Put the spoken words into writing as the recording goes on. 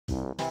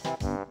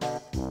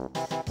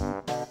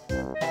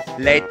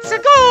Let's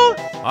go!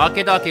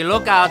 Okie dokie,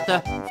 look out.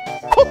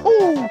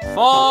 Hoo-hoo.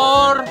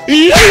 4.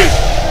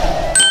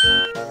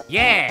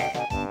 Yeah.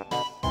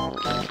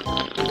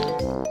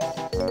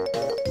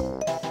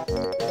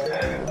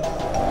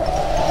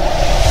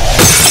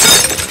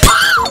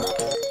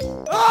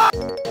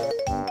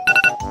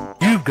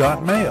 You've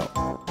got mail.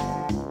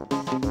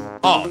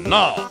 Oh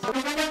no.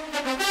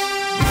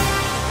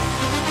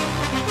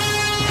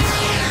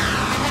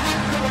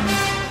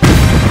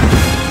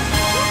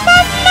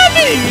 Mamma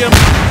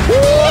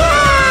mia!